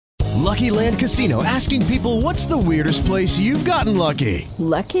Lucky Land Casino, asking people, what's the weirdest place you've gotten lucky?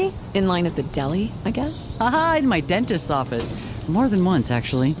 Lucky? In line at the deli, I guess? Aha, in my dentist's office. More than once,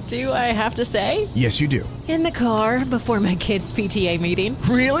 actually. Do I have to say? Yes, you do. In the car before my kids' PTA meeting.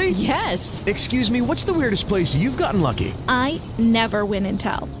 Really? Yes. Excuse me, what's the weirdest place you've gotten lucky? I never win and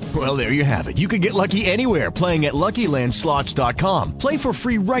tell. Well, there you have it. You can get lucky anywhere, playing at LuckyLandSlots.com. Play for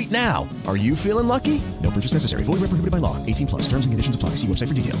free right now. Are you feeling lucky? No purchase necessary. Void where prohibited by law. 18+. Terms and conditions apply. See website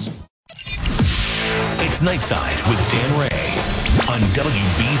for details. It's Nightside with Dan Ray on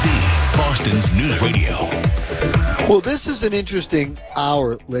WBZ, Boston's News Radio. Well, this is an interesting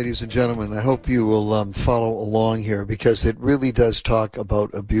hour, ladies and gentlemen. I hope you will follow along here, because it really does talk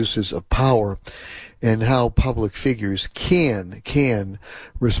about abuses of power and how public figures can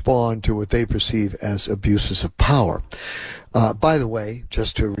respond to what they perceive as abuses of power. By the way,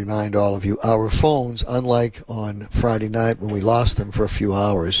 just to remind all of you, our phones, unlike on Friday night when we lost them for a few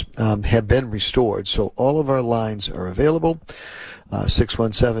hours, have been restored. So all of our lines are available,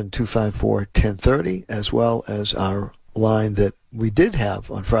 617-254-1030, as well as our line that we did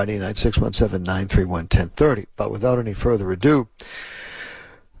have on Friday night, 617-931-1030. But without any further ado,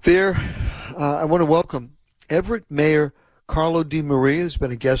 I want to welcome Everett Mayor Carlo DeMaria. Has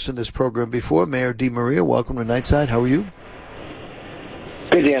been a guest in this program before. Mayor DeMaria, welcome to Nightside. How are you?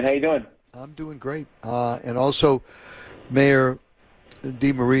 Good, Dan. How you doing? I'm doing great. And also Mayor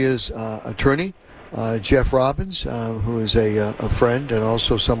DeMaria's attorney, Jeff Robbins, who is a friend and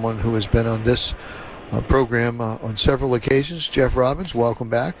also someone who has been on this program on several occasions. Jeff Robbins, welcome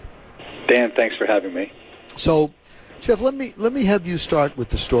back. Dan, thanks for having me. So, Jeff, let me have you start with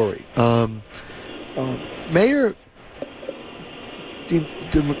the story. Mayor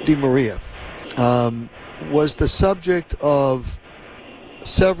DeMaria was the subject of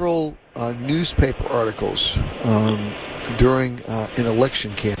several newspaper articles during an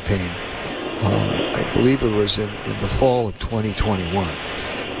election campaign. I believe it was in the fall of 2021.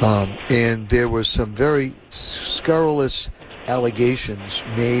 And there were some very scurrilous allegations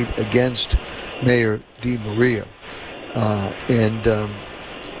made against Mayor DeMaria.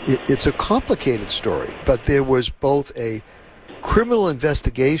 It's a complicated story, but there was both a criminal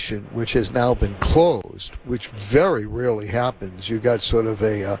investigation, which has now been closed, which very rarely happens. You got sort of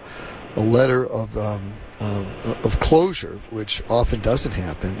a letter of closure, which often doesn't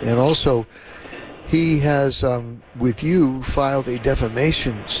happen, and also he has, with you, filed a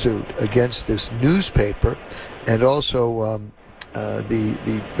defamation suit against this newspaper, and also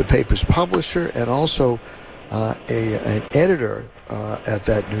the paper's publisher, and also an editor at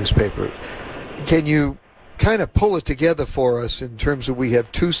that newspaper. Can you kind of pull it together for us in terms of, we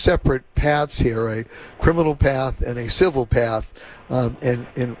have two separate paths here, a criminal path and a civil path,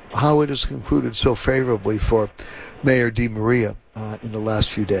 and how it has concluded so favorably for Mayor DeMaria in the last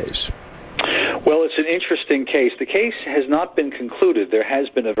few days? Well, it's an interesting case. The case has not been concluded. There has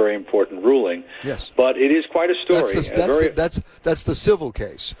been a very important ruling. Yes. But it is quite a story. That's the civil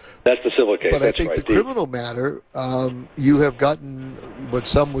case. That's the civil case. But that's I think right. the criminal matter, you have gotten what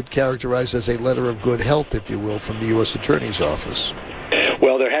some would characterize as a letter of good health, if you will, from the U.S. Attorney's Office.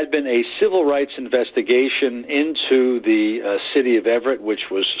 Well, there had been a civil rights investigation into the city of Everett,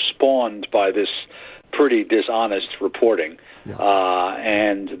 which was spawned by this pretty dishonest reporting. Yeah.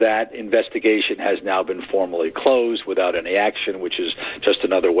 And that investigation has now been formally closed without any action, which is just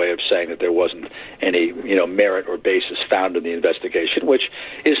another way of saying that there wasn't any, merit or basis found in the investigation, which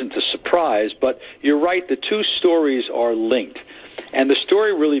isn't a surprise. But you're right, the two stories are linked. And the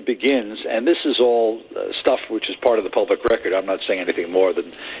story really begins, and this is all stuff which is part of the public record. I'm not saying anything more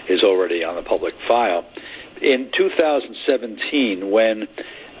than is already on the public file. In 2017, when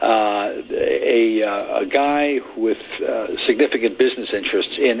a guy with significant business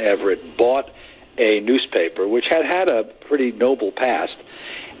interests in Everett bought a newspaper which had a pretty noble past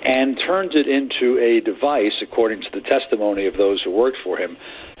and turned it into a device, according to the testimony of those who worked for him,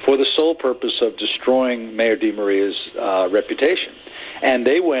 for the sole purpose of destroying Mayor DeMaria's reputation. And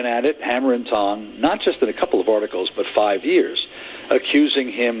they went at it hammer and tong, not just in a couple of articles, but 5 years,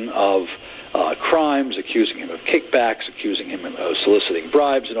 accusing him of crimes, accusing him of kickbacks, accusing him of soliciting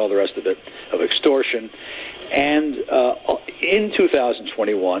bribes and all the rest of it, of extortion. And in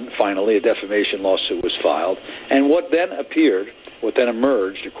 2021, finally, a defamation lawsuit was filed. And what then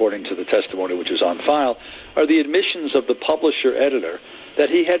emerged, according to the testimony which is on file, are the admissions of the publisher-editor that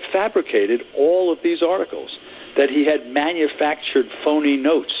he had fabricated all of these articles, that he had manufactured phony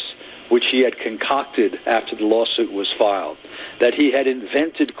notes, which he had concocted after the lawsuit was filed, that he had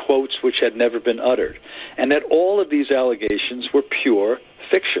invented quotes which had never been uttered, and that all of these allegations were pure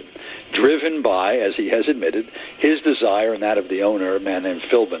fiction, driven by, as he has admitted, his desire and that of the owner, a man named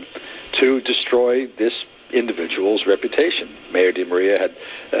Philbin, to destroy this individual's reputation. Mayor DeMaria had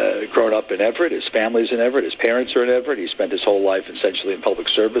grown up in Everett. His family's in Everett. His parents are in Everett. He spent his whole life essentially in public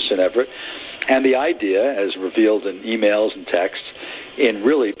service in Everett. And the idea, as revealed in emails and texts, in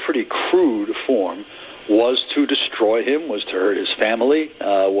really pretty crude form, was to destroy him, was to hurt his family,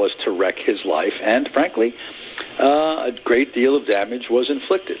 was to wreck his life, and frankly, a great deal of damage was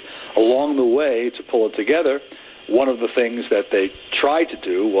inflicted. Along the way, to pull it together, one of the things that they tried to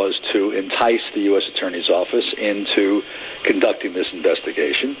do was to entice the U.S. Attorney's Office into conducting this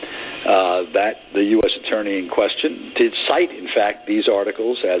investigation. That the U.S. Attorney in question did cite, in fact, these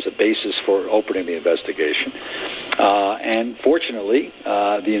articles as a basis for opening the investigation. And fortunately,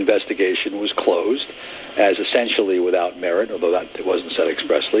 the investigation was closed as essentially without merit, although that it wasn't said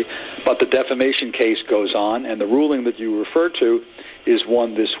expressly. But the defamation case goes on, and the ruling that you refer to is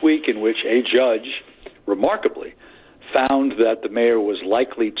one this week in which a judge, remarkably, found that the mayor was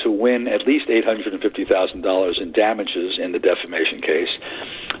likely to win at least $850,000 in damages in the defamation case,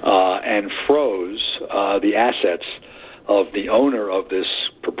 and froze the assets of the owner of this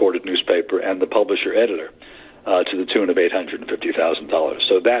purported newspaper and the publisher-editor to the tune of $850,000.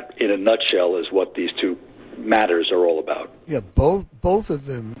 So that, in a nutshell, is what these two matters are all about. Yeah, both of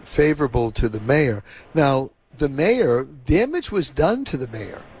them favorable to the mayor. Now, the mayor, damage was done to the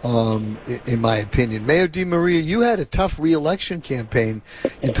mayor, in my opinion. Mayor DeMaria, you had a tough re-election campaign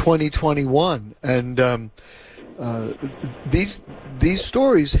in 2021, and these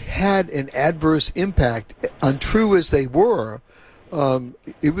stories had an adverse impact. Untrue as they were,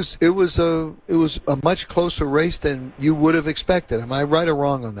 it was a much closer race than you would have expected. Am I right or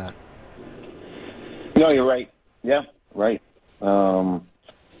wrong on that? No, you're right. Yeah, right.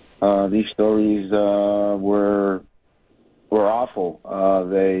 These stories were awful.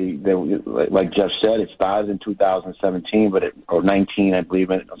 They like Jeff said, it started in 2017, or 19, I believe,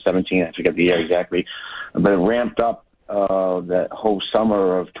 17. I forget the year exactly, but it ramped up that whole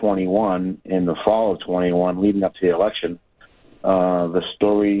summer of 21, in the fall of 21, leading up to the election. The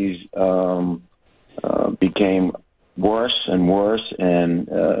stories became worse and worse, and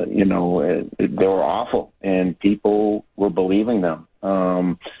they were awful, and people were believing them.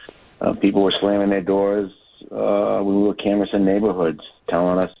 People were slamming their doors. We were canvassing neighborhoods,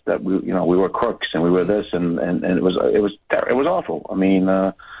 telling us that we were crooks and we were this, and it was awful. I mean,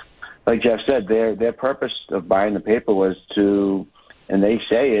 like Jeff said, their purpose of buying the paper was to, and they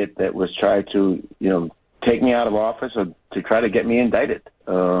say it, that was try to take me out of office or to try to get me indicted.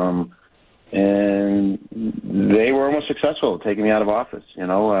 And they were almost successful taking me out of office.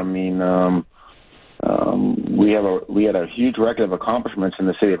 I mean, we had a huge record of accomplishments in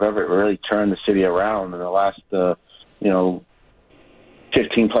the city of Everett. We really turned the city around in the last 15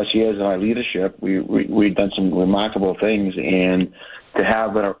 plus years of our leadership. We've done some remarkable things, and to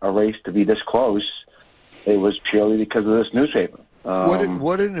have a race to be this close, it was purely because of this newspaper. What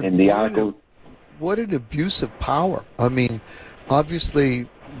an abuse of power. I mean, obviously,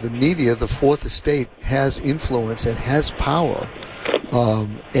 the media, the Fourth Estate, has influence and has power,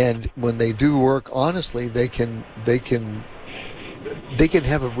 and when they do work honestly, they can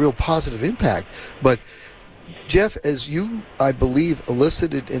have a real positive impact. But Jeff, as you, I believe,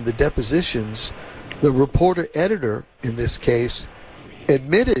 elicited in the depositions, the reporter-editor in this case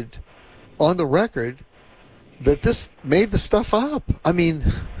admitted on the record that this made the stuff up. I mean,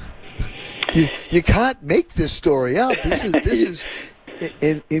 you can't make this story up. This is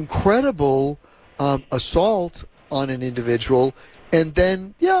an incredible assault on an individual, and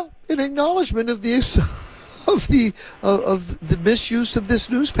then an acknowledgement of the misuse of this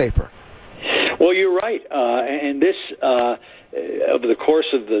newspaper. Well, you're right, and this over the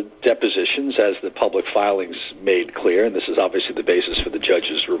course of the depositions, as the public filings made clear, and this is obviously the basis for the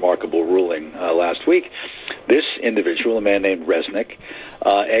judge's remarkable ruling last week, this individual, a man named Resnick,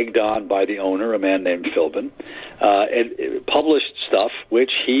 egged on by the owner, a man named Philbin, published stuff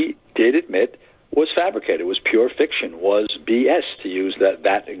which he did admit was fabricated, was pure fiction, was BS, to use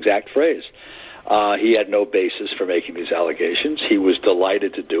that exact phrase. He had no basis for making these allegations. He was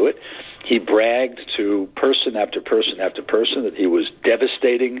delighted to do it. He bragged to person after person after person that he was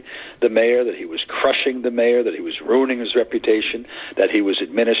devastating the mayor, that he was crushing the mayor, that he was ruining his reputation, that he was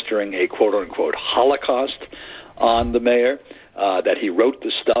administering a quote-unquote Holocaust on the mayor, that he wrote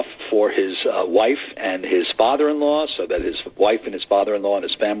the stuff for his wife and his father-in-law so that his wife and his father-in-law and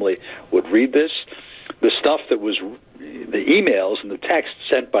his family would read this. The stuff that was the emails and the texts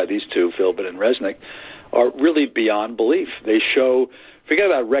sent by these two, Philbin and Resnick, are really beyond belief. They show, forget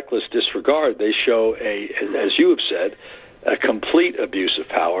about reckless disregard, they show as you have said, a complete abuse of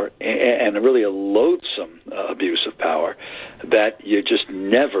power, and really a loathsome abuse of power that you just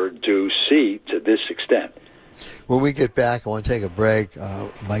never do see to this extent. When we get back, I want to take a break.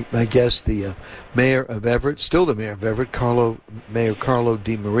 My guest, the mayor of Everett, still the mayor of Everett, Mayor Carlo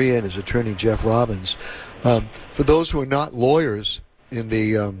DeMaria, and his attorney Jeff Robbins. For those who are not lawyers in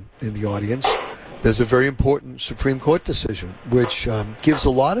the audience, there's a very important Supreme Court decision which gives a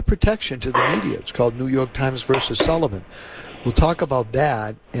lot of protection to the media. It's called New York Times versus Sullivan. We'll talk about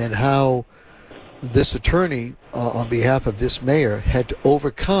that and how this attorney, on behalf of this mayor, had to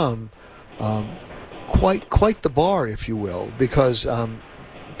overcome quite the bar, if you will, because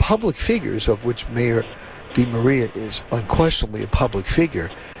public figures, of which Mayor DeMaria is unquestionably a public figure,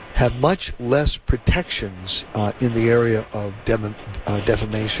 have much less protections in the area of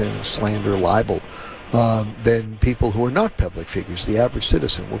defamation, slander, libel, than people who are not public figures, the average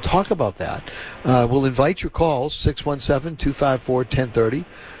citizen. We'll talk about that. We'll invite your calls, 617-254-1030.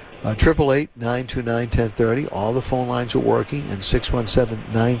 888-929-1030. All the phone lines are working, and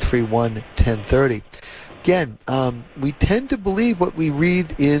 617-931-1030. Again, we tend to believe what we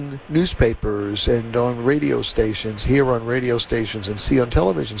read in newspapers and on radio stations, hear on radio stations and see on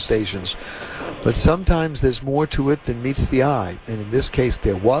television stations. But sometimes there's more to it than meets the eye. And in this case,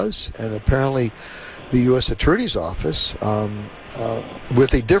 there was. And apparently the U.S. Attorney's Office,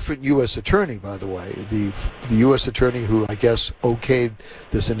 with a different U.S. attorney, by the way, the U.S. attorney who, I guess, okayed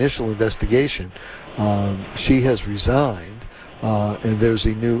this initial investigation, she has resigned. And there's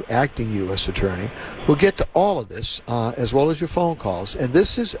a new acting U.S. attorney. We'll get to all of this, as well as your phone calls. And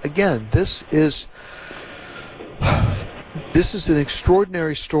this is an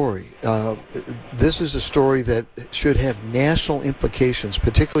extraordinary story. This is a story that should have national implications,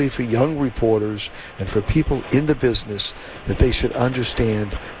 particularly for young reporters and for people in the business, that they should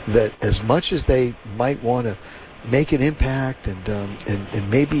understand that as much as they might want to make an impact and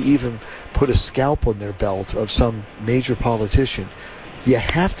maybe even put a scalp on their belt of some major politician, you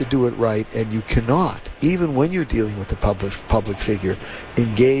have to do it right, and you cannot, even when you're dealing with the public figure,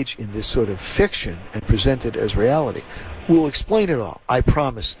 engage in this sort of fiction and present it as reality. We'll explain it all, I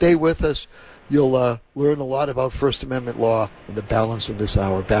promise. Stay with us. You'll learn a lot about First Amendment law in the balance of this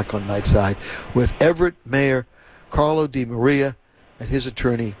hour, back on Nightside with Everett Mayor Carlo DeMaria and his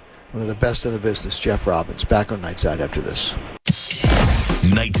attorney, one of the best in the business, Jeff Robbins. Back on Nightside after this.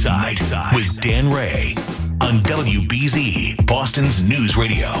 Nightside with Dan Ray on WBZ, Boston's News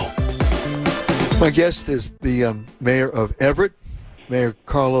Radio. My guest is the mayor of Everett, Mayor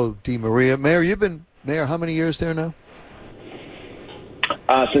Carlo DeMaria. Mayor, you've been mayor how many years there now?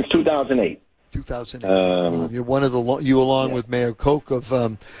 Since 2008. 2008. You're one of you along with Mayor Koch of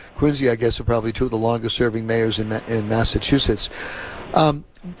Quincy, I guess, are probably two of the longest-serving mayors in Massachusetts.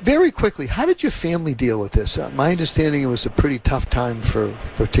 Very quickly, how did your family deal with this? My understanding, it was a pretty tough time,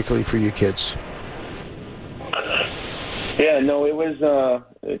 particularly for your kids. Yeah, no, it was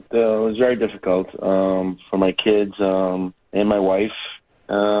very difficult for my kids and my wife.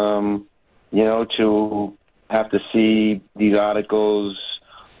 To have to see these articles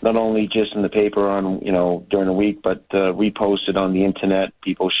not only just in the paper on during the week, but reposted on the internet,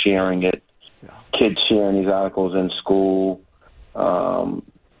 people sharing it, kids sharing these articles in school.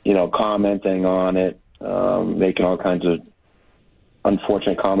 Commenting on it, making all kinds of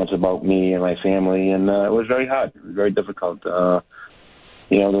unfortunate comments about me and my family, and it was very hard, very difficult. There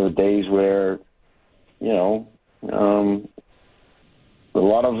were days where, a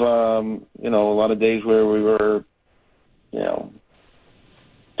lot of days where we were,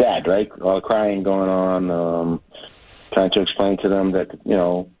 sad, right? A lot of crying going on, trying to explain to them that,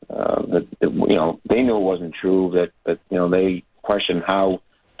 that they knew it wasn't true, that they questioned how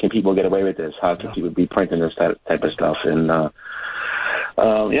can people get away with this? How can people be printing this type of stuff? And it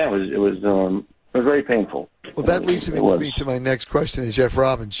was very painful. Well, that leads me to my next question, is Jeff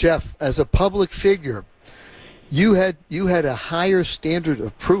Robbins. Jeff, as a public figure, you had a higher standard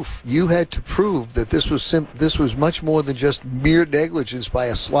of proof. You had to prove that this was much more than just mere negligence by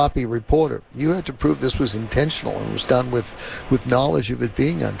a sloppy reporter. You had to prove this was intentional and was done with knowledge of it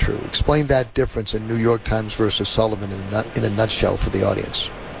being untrue. Explain that difference in New York Times versus Sullivan in a nutshell for the audience.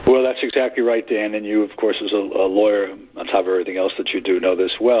 Well, that's exactly right, Dan, and you, of course, as a lawyer, on top of everything else that you do, know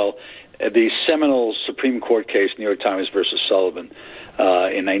this well. The seminal Supreme Court case, New York Times versus Sullivan,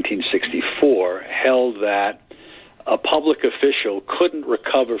 in 1964, held that a public official couldn't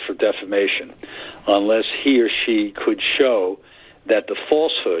recover for defamation unless he or she could show that the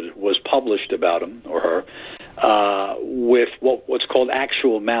falsehood was published about him or her with what's called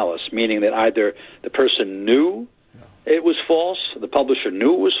actual malice, meaning that either the person knew it was false, the publisher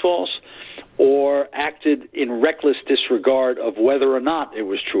knew it was false, or acted in reckless disregard of whether or not it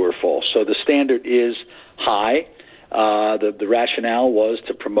was true or false. So the standard is high. The rationale was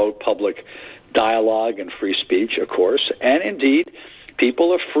to promote public dialogue and free speech, of course, and indeed,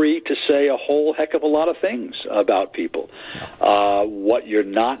 people are free to say a whole heck of a lot of things about people. What you're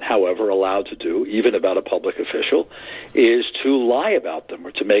not, however, allowed to do, even about a public official, is to lie about them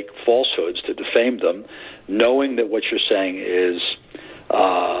or to make falsehoods, to defame them, knowing that what you're saying is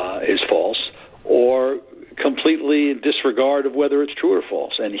false, or completely in disregard of whether it's true or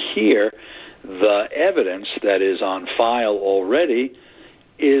false. And here, the evidence that is on file already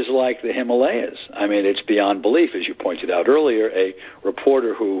is like the Himalayas. I mean, it's beyond belief. As you pointed out earlier, a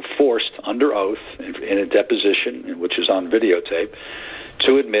reporter who forced under oath in a deposition, which is on videotape,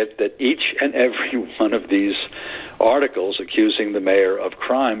 to admit that each and every one of these articles accusing the mayor of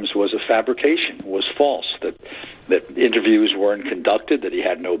crimes was a fabrication, was false, that interviews weren't conducted, that he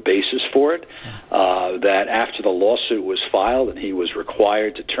had no basis for it, that after the lawsuit was filed and he was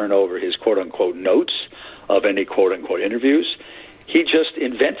required to turn over his quote-unquote notes of any quote-unquote interviews, he just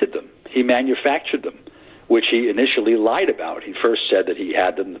invented them. He manufactured them, which he initially lied about. He first said that he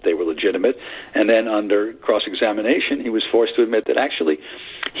had them, that they were legitimate, and then under cross-examination, he was forced to admit that actually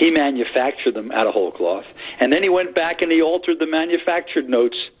he manufactured them out of whole cloth, and then he went back and he altered the manufactured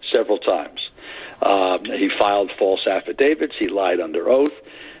notes several times. He filed false affidavits. He lied under oath.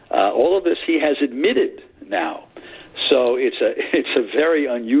 All of this he has admitted now. So it's a very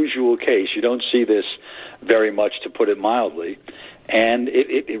unusual case. You don't see this very much, to put it mildly. And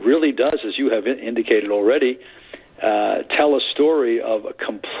it really does, as you have indicated already, tell a story of a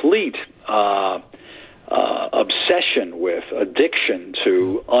complete obsession with, addiction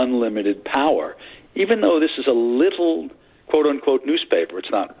to unlimited power. Even though this is a little quote-unquote newspaper,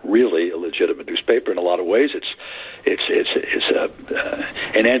 it's not really a legitimate newspaper in a lot of ways. It's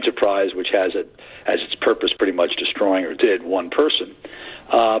an enterprise which has its purpose pretty much destroying, or did, one person.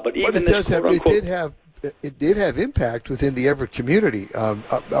 But even this quote-unquote... It did have impact within the Everett community.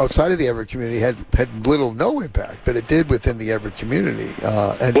 Outside of the Everett community, had little, no impact, but it did within the Everett community.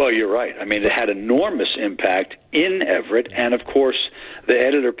 Well, you're right. I mean, it had enormous impact in Everett, and of course, the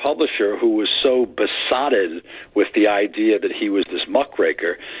editor-publisher, who was so besotted with the idea that he was this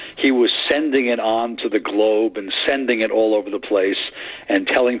muckraker, he was sending it on to the Globe and sending it all over the place and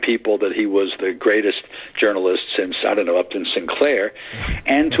telling people that he was the greatest journalist since, I don't know, Upton Sinclair.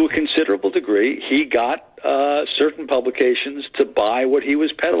 And to a considerable degree, he got certain publications to buy what he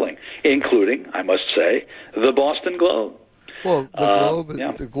was peddling, including, I must say, the Boston Globe. Well,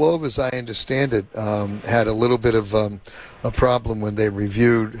 the Globe, as I understand it, had a little bit of a problem when they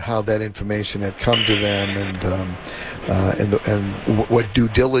reviewed how that information had come to them, and what due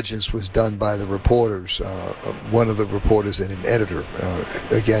diligence was done by the reporters. One of the reporters and an editor.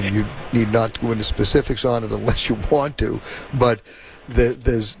 Again, you need not go into specifics on it unless you want to, but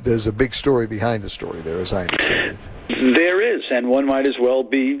there's a big story behind the story there, as I understand it. There is, and one might as well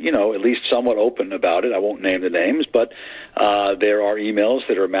be, at least somewhat open about it. I won't name the names, but there are emails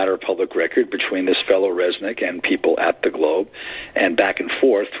that are a matter of public record between this fellow Resnick and people at the Globe, and back and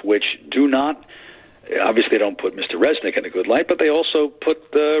forth, which do not, obviously don't put Mr. Resnick in a good light, but they also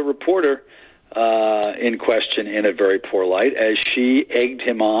put the reporter in question in a very poor light, as she egged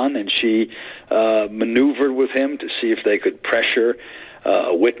him on and she maneuvered with him to see if they could pressure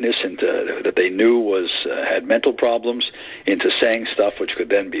a witness that they knew had mental problems into saying stuff which could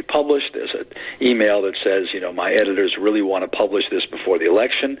then be published. There's an email that says, my editors really want to publish this before the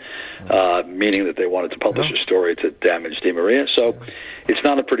election, meaning that they wanted to publish a story to damage DeMaria. So it's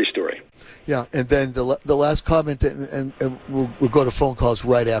not a pretty story. Yeah, and then the last comment, and we'll go to phone calls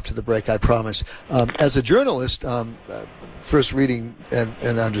right after the break, I promise. As a journalist, first reading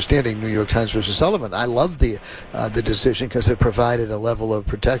and understanding New York Times versus Sullivan, I loved the decision because it provided a level of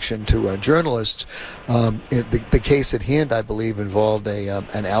protection to journalists. The case at hand, I believe, involved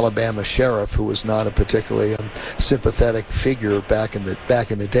an Alabama sheriff who was not a particularly sympathetic figure back in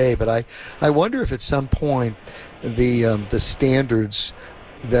the day. But I wonder if at some point the standards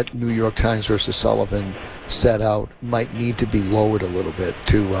that New York Times versus Sullivan set out might need to be lowered a little bit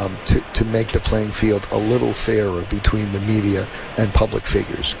to make the playing field a little fairer between the media and public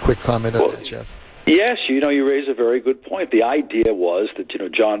figures. Quick comment on that, Jeff. Yes, you raise a very good point. The idea was that,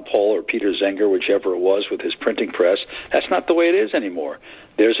 John Paul or Peter Zenger, whichever it was, with his printing press, that's not the way it is anymore.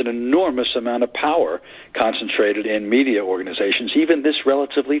 There's an enormous amount of power concentrated in media organizations, even this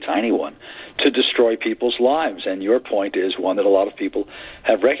relatively tiny one, to destroy people's lives. And your point is one that a lot of people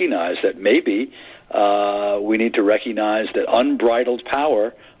have recognized, that maybe we need to recognize that unbridled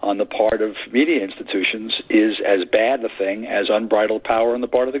power on the part of media institutions is as bad a thing as unbridled power on the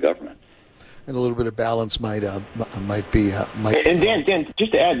part of the government. and a little bit of balance might be. And Dan,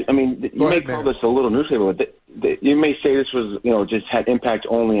 just to add, I mean, you may call this a little newspaper, but you may say this was, just had impact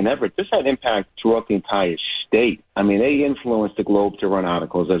only in Everett. This had impact throughout the entire state. I mean, they influenced the Globe to run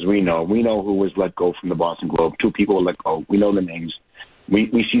articles, as we know. We know who was let go from the Boston Globe. 2 people were let go. We know the names.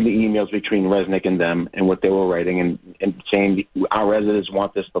 We see the emails between Resnick and them and what they were writing and saying our residents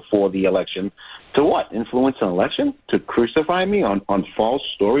want this before the election. To what? Influence an election? To crucify me on false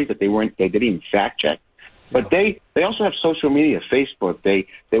stories that they didn't even fact check? But they also have social media, Facebook. They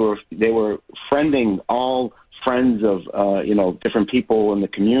were friending all friends of different people in the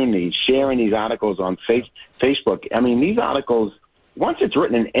community, sharing these articles on Facebook. I mean, these articles, once it's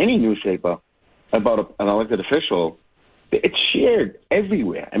written in any newspaper about an elected official, it's shared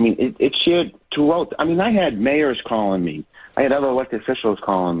everywhere. I mean, it's shared throughout. I mean, I had mayors calling me. I had other elected officials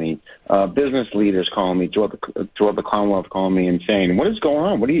calling me, business leaders calling me, throughout the Commonwealth calling me and saying, "What is going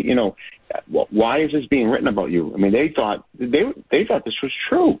on? What do you why is this being written about you?" I mean, they thought this was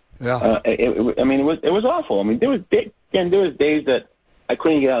true. Yeah. It was awful. I mean, there was days that I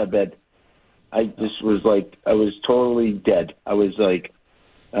couldn't get out of bed. I just was like, I was totally dead. I was like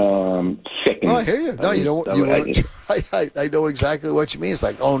sick. Oh, I hear you. No, you don't. I know exactly what you mean. It's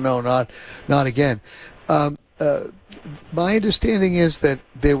like, oh no, not again. My understanding is that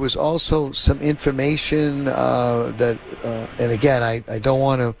there was also some information that, and again, I don't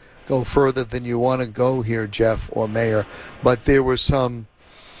want to go further than you want to go here, Jeff or Mayor, but there were some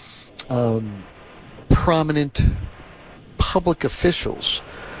prominent public officials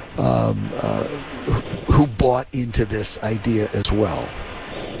who bought into this idea as well.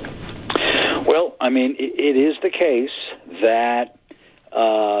 Well, I mean, it is the case that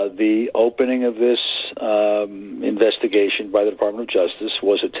the opening of this investigation by the Department of Justice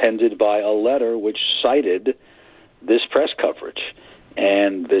was attended by a letter which cited this press coverage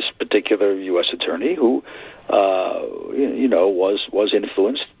and this particular U.S. attorney who, was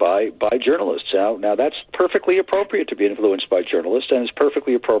influenced by journalists. Now that's perfectly appropriate to be influenced by journalists, and it's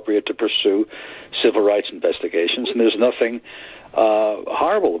perfectly appropriate to pursue civil rights investigations, and there's nothing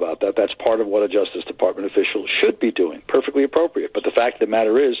horrible about that. That's part of what a Justice Department official should be doing. Perfectly appropriate. But the fact of the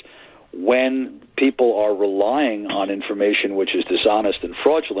matter is, when people are relying on information which is dishonest and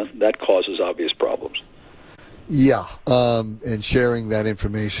fraudulent, that causes obvious problems. Yeah, and sharing that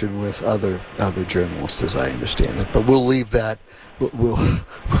information with other journalists, as I understand it. But we'll leave that. We'll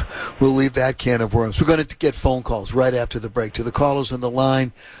leave that can of worms. We're going to get phone calls right after the break. To the callers on the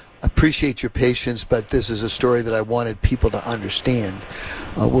line, appreciate your patience, but this is a story that I wanted people to understand.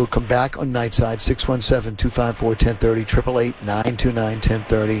 We'll come back on Nightside, 617-254-1030,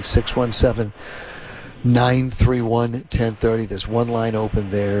 888-929-1030, 617-931-1030. There's one line open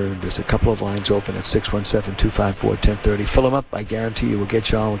there, and there's a couple of lines open at 617-254-1030. Fill them up. I guarantee you we'll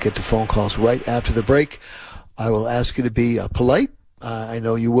get you on. We'll get to phone calls right after the break. I will ask you to be polite. I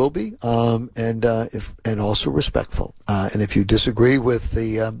know you will be, and also respectful. And if you disagree with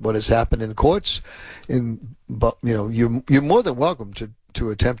the what has happened in courts, you're more than welcome to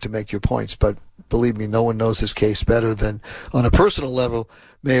attempt to make your points. But believe me, no one knows this case better than, on a personal level,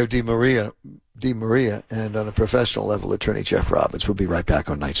 Mayor DeMaria, and on a professional level, Attorney Jeff Robbins. We'll be right back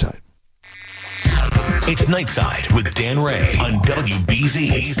on Nightside. It's Nightside with Dan Ray on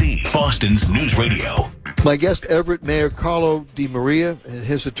WBZ, Boston's News Radio. My guest, Everett Mayor Carlo DeMaria, and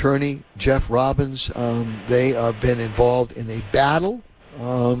his attorney, Jeff Robbins, they have been involved in a battle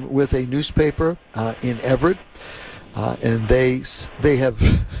with a newspaper in Everett, and they have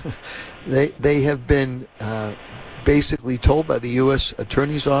been basically told by the U.S.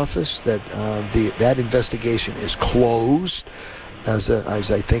 Attorney's Office that that investigation is closed, as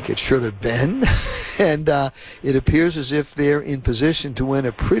I think it should have been, and it appears as if they're in position to win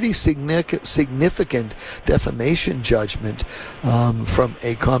a pretty significant defamation judgment from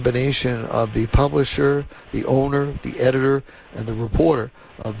a combination of the publisher, the owner, the editor, and the reporter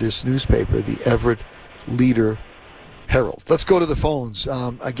of this newspaper, the Everett Leader Herald. Let's go to the phones.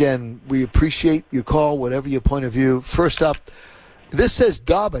 Again, we appreciate your call, whatever your point of view. First up, this says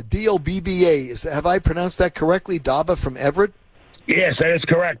Daba, D-O-B-B-A. Have I pronounced that correctly? Daba from Everett? Yes, that is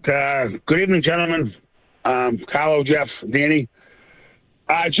correct. Good evening, gentlemen. Carlo, Jeff, Danny.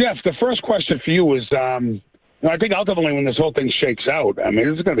 Jeff, the first question for you is, I think ultimately when this whole thing shakes out, I mean,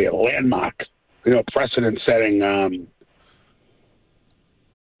 this is going to be a landmark, precedent-setting.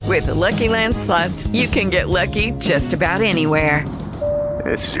 With the Lucky Land Slots, you can get lucky just about anywhere.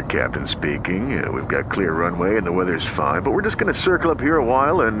 This is your captain speaking. We've got clear runway and the weather's fine, but we're just going to circle up here a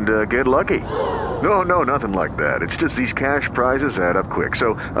while and get lucky. No, nothing like that. It's just these cash prizes add up quick.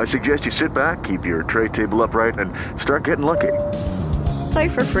 So I suggest you sit back, keep your tray table upright, and start getting lucky. Play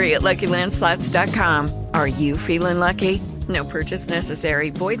for free at LuckyLandSlots.com. Are you feeling lucky? No purchase necessary.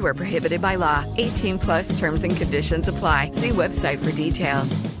 Void where prohibited by law. 18+ terms and conditions apply. See website for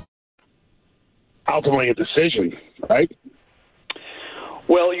details. Ultimately a decision, right?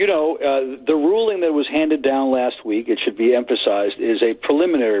 Well, the ruling that was handed down last week, it should be emphasized, is a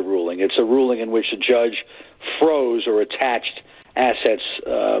preliminary ruling. It's a ruling in which a judge froze or attached assets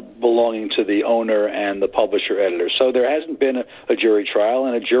belonging to the owner and the publisher-editor. So there hasn't been a jury trial,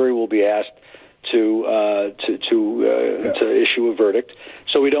 and a jury will be asked to issue a verdict.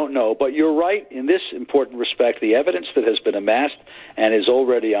 So we don't know. But you're right in this important respect. The evidence that has been amassed and is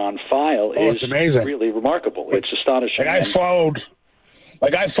already on file is amazing. Really remarkable. It's astonishing. I followed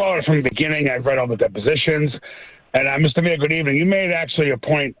it from the beginning. I've read all the depositions. And Mr. Mayor, good evening. You made actually a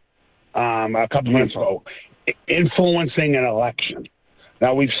point a couple minutes ago, influencing an election.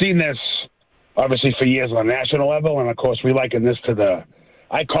 Now, we've seen this, obviously, for years on a national level, and, of course, we liken this to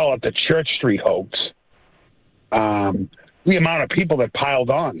I call it the Church Street hoax. The amount of people that piled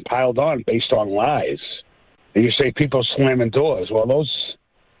on based on lies. And you say people slamming doors. Well, those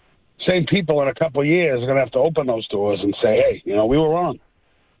same people in a couple of years are going to have to open those doors and say, hey, we were wrong.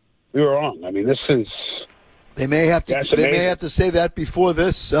 We were wrong. I mean, this is... They may have to say that before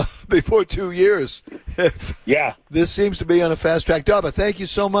this, before 2 years. Yeah. This seems to be on a fast track. Daba, thank you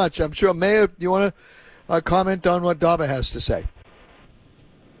so much. I'm sure, Mayor, you want to comment on what Daba has to say?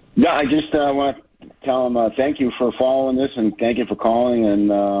 Yeah, I just want to tell him thank you for following this and thank you for calling. And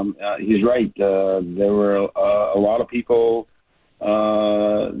he's right. There were a lot of people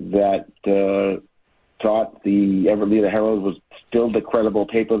that thought the Everett Leader Herald was still the credible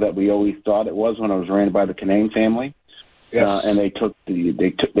paper that we always thought it was when it was ran by the Canaan family. Yes. And they took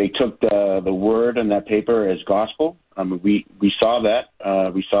the word in that paper as gospel. We saw that.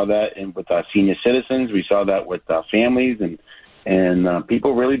 We saw that with our senior citizens. We saw that with families, and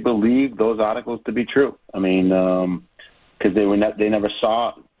people really believed those articles to be true. I mean, because they never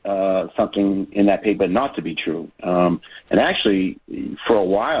saw something in that paper not to be true. And actually, for a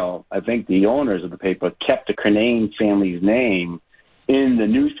while, I think the owners of the paper kept the Canaan family's name in the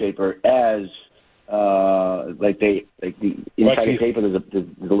newspaper as the inside the paper. There's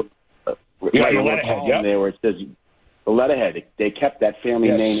a letterhead there where it says the letterhead. They kept that family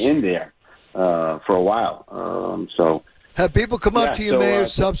name in there for a while. So. Have people come up to you, Mayor,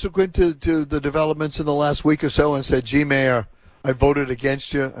 subsequent to the developments in the last week or so and said, gee, Mayor, I voted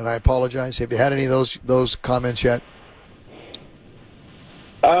against you, and I apologize. Have you had any of those comments yet?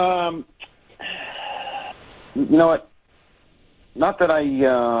 You know what? Not that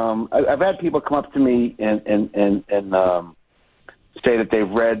I've had people come up to me and say that they've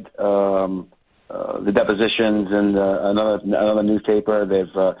read the depositions in another newspaper.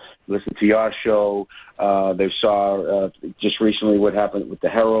 They've listened to your show. They saw just recently what happened with the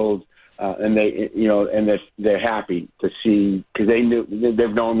Herald. And they're happy to see, because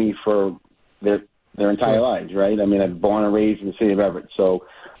they've known me for their entire lives, right? I mean, I'm born and raised in the city of Everett, so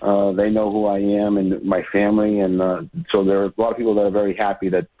they know who I am and my family, and so there are a lot of people that are very happy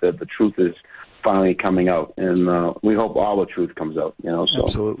that the truth is finally coming out, and we hope all the truth comes out. So.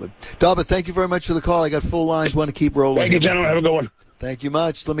 Absolutely, Dalbert. Thank you very much for the call. I got full lines. Want to keep rolling. Thank you, gentlemen. Have a good one. Thank you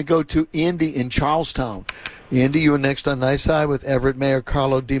much. Let me go to Andy in Charlestown. Andy, you are next on Nice Side with Everett Mayor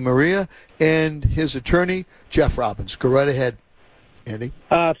Carlo DeMaria and his attorney, Jeff Robbins. Go right ahead, Andy.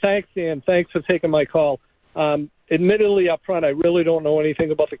 Thanks, Dan. Thanks for taking my call. Admittedly, up front, I really don't know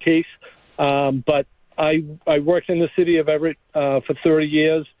anything about the case, but I worked in the city of Everett for 30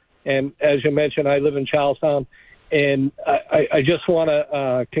 years, and as you mentioned, I live in Charlestown, and I just want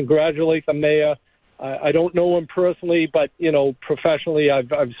to congratulate the mayor. I don't know him personally, but, professionally,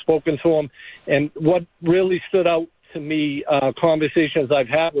 I've spoken to him. And what really stood out to me, conversations I've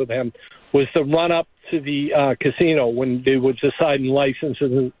had with him, was the run-up to the casino when they were deciding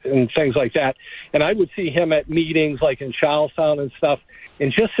licenses and things like that. And I would see him at meetings like in Charlestown and stuff,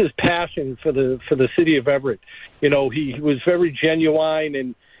 and just his passion for the city of Everett. He was very genuine,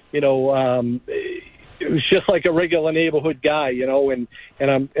 and, it was just like a regular neighborhood guy, and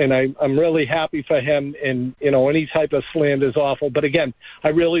I'm really happy for him. And any type of slander is awful. But again, I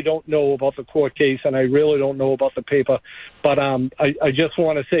really don't know about the court case, and I really don't know about the paper. But I just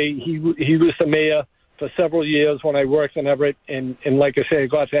want to say he was the mayor for several years when I worked in Everett, and like I say, I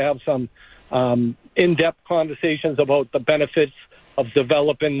got to have some in-depth conversations about the benefits of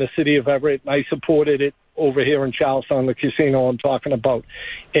developing the city of Everett, and I supported it over here in Charlestown, the casino I'm talking about.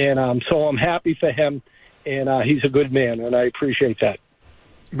 And so I'm happy for him, and he's a good man, and I appreciate that.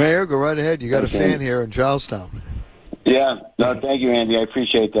 Mayor, go right ahead. You got a fan here in Charlestown. Yeah, no, thank you, Andy. I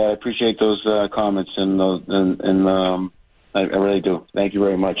appreciate that. I appreciate those comments and I really do. Thank you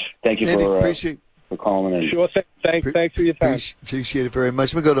very much. Thank you for calling in. Sure. Thanks for your time. Appreciate it very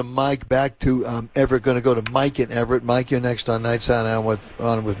much. We're going to go to Mike, back to Everett. Going to go to Mike in Everett. Mike, you're next on Nightside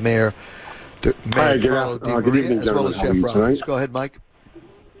on with Mayor Carlo DeMaria, as well as Chef Robbins. Go ahead, Mike.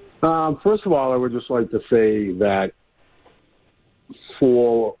 First of all, I would just like to say that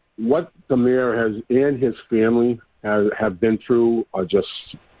for what the mayor has and his family have been through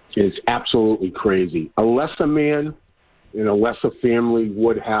is absolutely crazy. A lesser man and a lesser family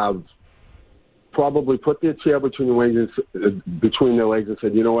would have probably put their chair between their legs and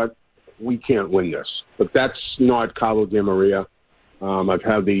said, you know what, we can't win this. But that's not Carlo DeMaria. I've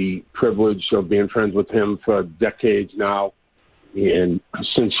had the privilege of being friends with him for decades now, and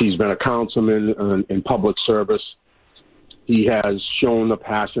since he's been a councilman in public service, he has shown a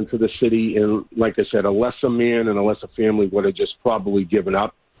passion for the city. And like I said, a lesser man and a lesser family would have just probably given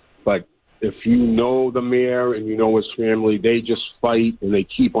up. But if you know the mayor and you know his family, they just fight and they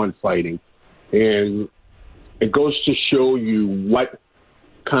keep on fighting. And it goes to show you what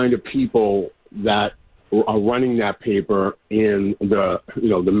kind of people that are running that paper, and the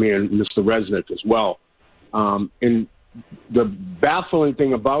man, Mr. Resnick, as well. And the baffling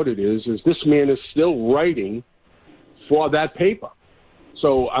thing about it is this man is still writing for that paper.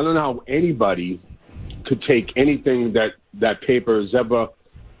 So I don't know how anybody could take anything that paper has ever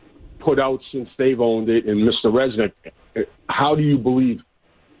put out since they've owned it. And Mr. Resnick, how do you believe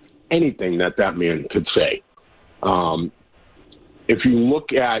anything that man could say? If you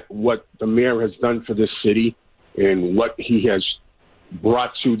look at what the mayor has done for this city and what he has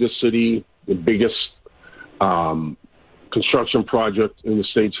brought to the city, the biggest construction project in the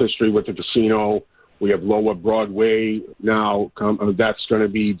state's history with the casino. We have Lower Broadway now. That's going to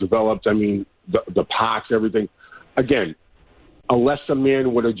be developed. I mean, the parks, everything. Again, a lesser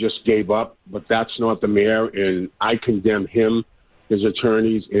man would have just gave up, but that's not the mayor, and I condemn him, his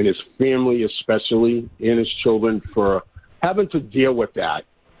attorneys, and his family especially, and his children for having to deal with that,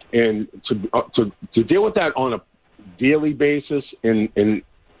 and to deal with that on a daily basis in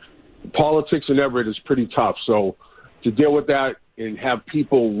politics in Everett is pretty tough. So to deal with that and have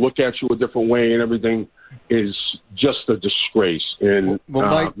people look at you a different way and everything is just a disgrace. And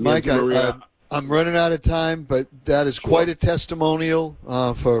Mike, I'm running out of time, but that is quite a testimonial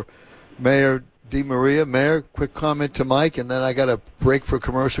for Mayor DeMaria. Mayor, quick comment to Mike, and then I got a break for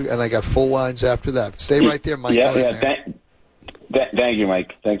commercial, and I got full lines after that. Stay right there, Mike. Thank you,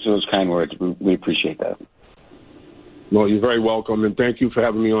 Mike. Thanks for those kind words. We appreciate that. Well, you're very welcome, and thank you for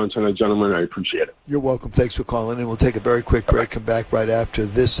having me on tonight, gentlemen. I appreciate it. You're welcome. Thanks for calling, and we'll take a very quick break. Come back right after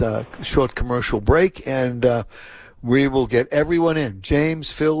this short commercial break, and we will get everyone in.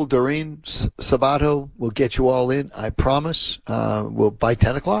 James, Phil, Doreen, Sabato, we'll get you all in, I promise. We'll by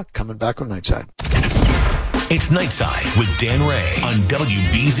 10 o'clock, coming back on Nightside. It's Nightside with Dan Ray on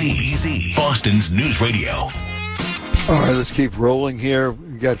WBZ, Boston's News Radio. All right, let's keep rolling here.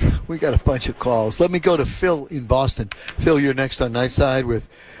 We got a bunch of calls. Let me go to Phil in Boston. Phil, you're next on Nightside with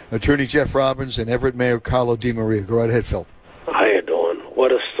Attorney Jeff Robbins and Everett Mayor Carlo DeMaria. Go right ahead, Phil. How you doing?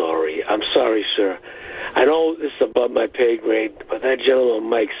 What a story. I'm sorry, sir. I know this is above my pay grade, but that gentleman,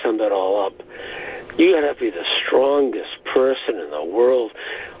 Mike, summed it all up. You got to be the strongest person in the world.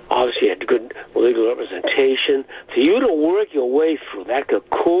 Obviously, you had good legal representation. For you to work your way through that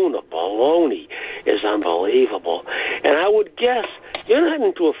cocoon of baloney is unbelievable. And I would guess you're not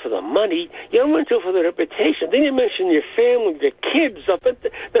into it for the money. You're into it for the reputation. Then you mention your family, your kids,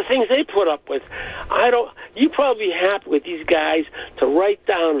 the things they put up with. You probably happy with these guys to write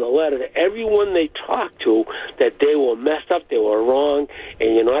down in a letter to everyone they talk to that they were messed up, they were wrong,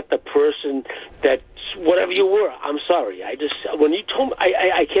 and you're not the person that whatever you were. I'm sorry. When you told me,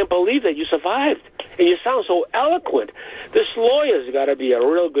 I can't believe that you survived. And you sound so eloquent. This lawyer's got to be a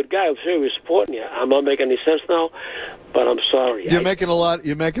real good guy. I'm sure he was supporting you. I'm not making any sense now, but I'm sorry. You're making a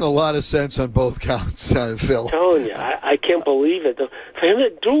lot of sense on both counts, Phil. I'm telling you, I can't believe it. For him to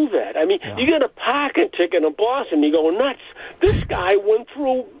do that, I mean, You get a parking ticket in Boston, you go nuts. This guy went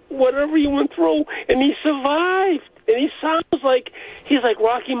through whatever he went through, and he survived. And he sounds like he's like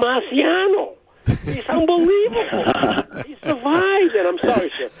Rocky Marciano. He's unbelievable. He survived, and I'm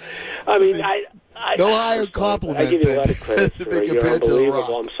sorry, sir. I mean, no higher compliment. I give you a lot of credit, sir. You're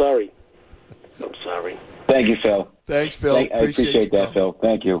unbelievable. I'm sorry. Thank you, Phil. Thanks, Phil. I appreciate that, Phil.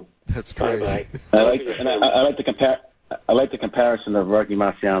 Thank you. That's great. Bye-bye. I like the comparison of Rocky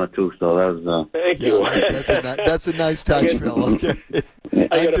Marciano too. So that was. Thank you. That's a nice touch, Phil. Okay.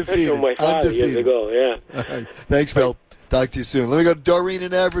 I got a picture of my father years ago. Yeah. All right. Thanks, Phil. Talk to you soon. Let me go to Doreen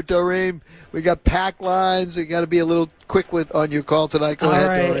and Everett. Doreen, we got packed lines. You got to be a little quick on your call tonight. Go ahead,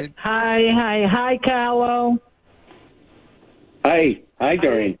 right. Doreen. Hi, Carlo. Hi,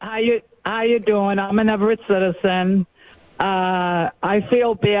 Doreen. How you doing? I'm an Everett citizen. I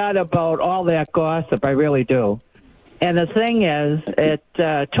feel bad about all that gossip. I really do. And the thing is,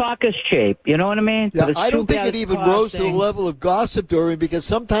 talk is cheap. You know what I mean? Yeah, I don't think it even rose to the level of gossip, Doreen, because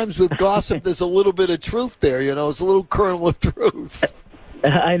sometimes with gossip there's a little bit of truth there. You know, it's a little kernel of truth.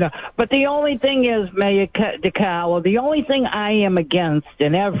 I know. But the only thing is, Mayor DeCarlo, the only thing I am against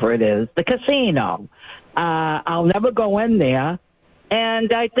in Everett is the casino. I'll never go in there,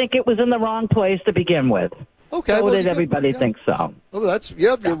 and I think it was in the wrong place to begin with. Okay. So did everybody think so? Oh, you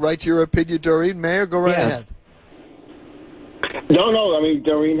have your right to your opinion, Doreen. Mayor, go right ahead. No. I mean,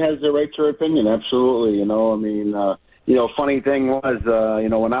 Doreen has the right to her opinion. Absolutely. Funny thing was,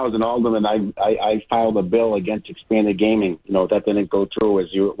 when I was an alderman, I filed a bill against expanded gaming. That didn't go through, as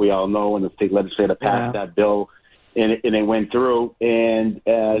we all know, when the state legislature passed that bill, and it went through. And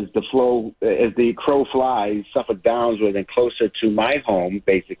as the crow flies, Suffolk Downs was then closer to my home,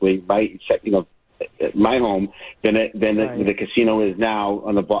 basically, my home, than the casino is now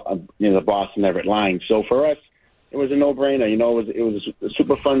on the Boston Everett line. So for us, it was a no-brainer. It was a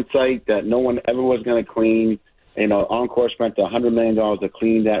super fun site that no one ever was going to clean. Encore spent $100 million to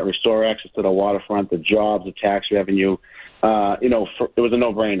clean that, restore access to the waterfront, the jobs, the tax revenue. It was a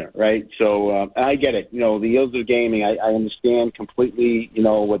no-brainer, right? So I get it. The ills of gaming, I understand completely.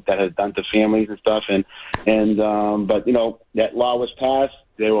 What that has done to families and stuff, but that law was passed.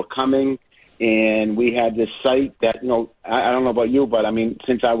 They were coming, and we had this site that I don't know about you, but I mean,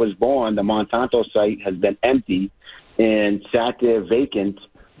 since I was born, the Monsanto site has been empty and sat there vacant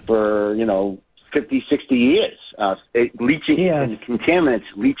for 50, 60 years, leaching and contaminants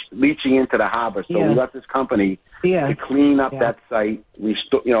leaching into the harbor. So we got this company to clean up that site,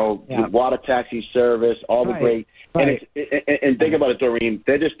 the water taxi service, all the great. And think about it, Doreen.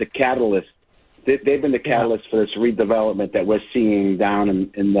 They're just the catalyst. They've been the catalyst for this redevelopment that we're seeing down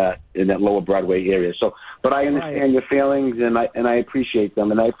in that Lower Broadway area. So, but I understand your feelings, and I appreciate them,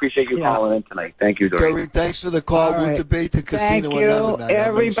 and I appreciate you calling in tonight. Thank you, Doreen. Thanks for the call. We'll debate the casino another night.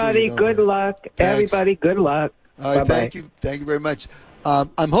 Everybody, good luck. Thanks. Everybody, good luck. All right, Bye-bye. thank you very much.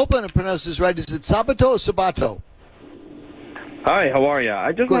 I'm hoping I pronounced this right. Is it Sabato or Sabato? Hi, how are you?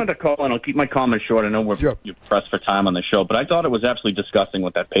 I just wanted to call, and I'll keep my comments short. I know you're pressed for time on the show, but I thought it was absolutely disgusting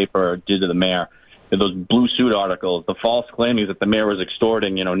what that paper did to the mayor. Those blue suit articles, the false claiming that the mayor was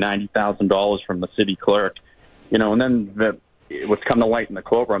extorting, $90,000 from the city clerk, and then it was come to light in the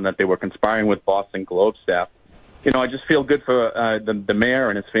courtroom that they were conspiring with Boston Globe staff. I just feel good for the mayor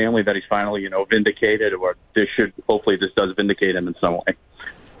and his family that he's finally, vindicated, or hopefully this does vindicate him in some way.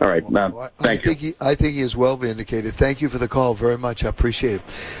 All right. Thank you. I think he is well vindicated. Thank you for the call very much. I appreciate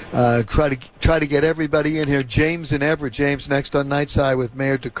it. Try to get everybody in here. James and Everett. James next on Nightside with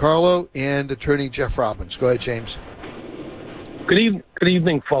Mayor DeCarlo and Attorney Jeff Robbins. Go ahead, James. Good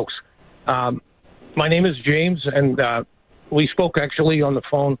evening, folks. My name is James, and we spoke actually on the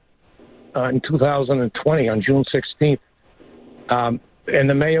phone in 2020 on June 16th. And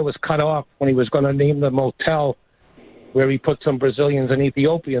the mayor was cut off when he was going to name the motel where he put some Brazilians and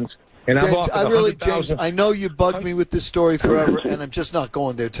Ethiopians. And James, I know you bugged me with this story forever, and I'm just not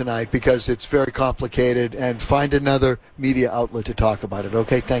going there tonight because it's very complicated, and find another media outlet to talk about it.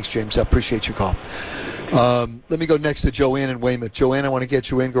 Okay, thanks, James. I appreciate your call. Let me go next to Joanne in Weymouth. Joanne, I want to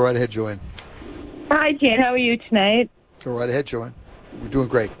get you in. Go right ahead, Joanne. Hi, Jan. How are you tonight? Go right ahead, Joanne. We're doing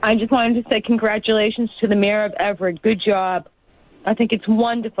great. I just wanted to say congratulations to the mayor of Everett. Good job. I think it's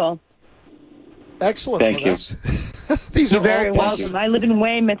wonderful. Excellent. Thank you. These are very all welcome. positive. I live in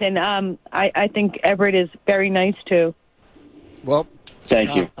Weymouth, and I think Everett is very nice, too. Well,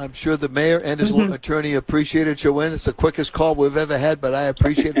 thank you. I'm sure the mayor and his attorney appreciate it, Joanne. It's the quickest call we've ever had, but I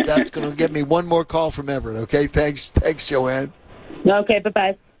appreciate it. That's going to get me one more call from Everett, okay? Thanks, Joanne. Okay,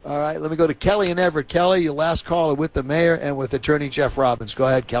 bye-bye. All right, let me go to Kelly in Everett. Kelly, your last caller with the mayor and with Attorney Jeff Robbins. Go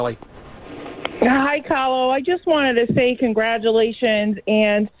ahead, Kelly. Hi, Carlo. I just wanted to say congratulations,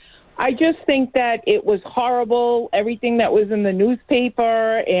 and I just think that it was horrible, everything that was in the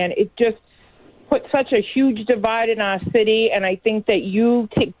newspaper, and it just put such a huge divide in our city, and I think that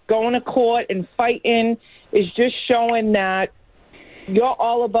going to court and fighting is just showing that you're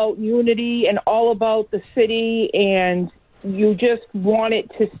all about unity and all about the city, and you just want it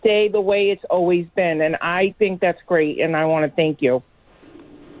to stay the way it's always been, and I think that's great, and I want to thank you.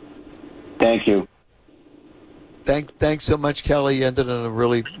 Thank you. Thanks so much, Kelly. You ended on a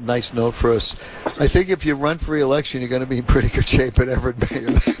really nice note for us. I think if you run for re-election, you're going to be in pretty good shape at Everett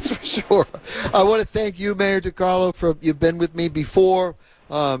Mayor, that's for sure. I want to thank you, Mayor DeCarlo, you've been with me before,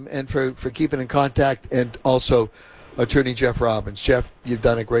 and for keeping in contact, and also Attorney Jeff Robbins. Jeff, you've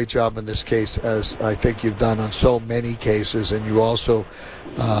done a great job in this case, as I think you've done on so many cases, and you also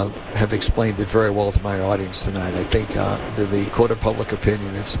have explained it very well to my audience tonight. I think the court of public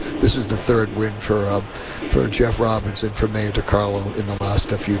opinion, this is the third win for Jeff Robbins and for Mayor DeCarlo in the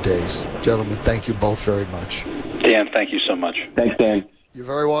last few days. Gentlemen, thank you both very much. Dan, thank you so much. Thanks, Dan. You're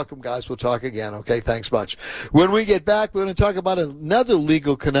very welcome, guys. We'll talk again. Okay, thanks much. When we get back, we're going to talk about another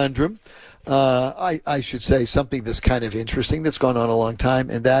legal conundrum. I should say something that's kind of interesting that's gone on a long time,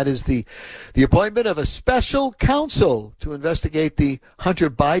 and that is the appointment of a special counsel to investigate the Hunter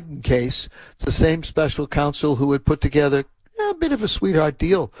Biden case. It's the same special counsel who had put together a bit of a sweetheart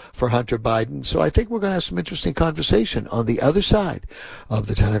deal for Hunter Biden. So I think we're going to have some interesting conversation on the other side of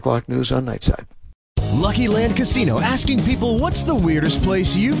the 10 o'clock news on Nightside. Lucky Land Casino, asking people, what's the weirdest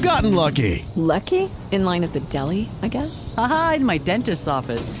place you've gotten lucky? Lucky? In line at the deli, I guess? Aha, in my dentist's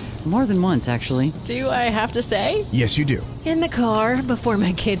office. More than once, actually. Do I have to say? Yes, you do. In the car before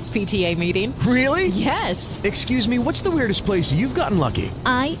my kids' PTA meeting. Really? Yes. Excuse me, what's the weirdest place you've gotten lucky?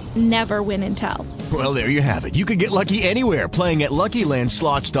 I never win and tell. Well, there you have it. You can get lucky anywhere, playing at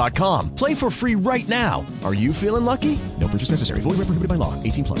LuckyLandSlots.com. Play for free right now. Are you feeling lucky? No purchase necessary. Void where prohibited by law.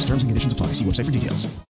 18+. Terms and conditions apply. See website for details.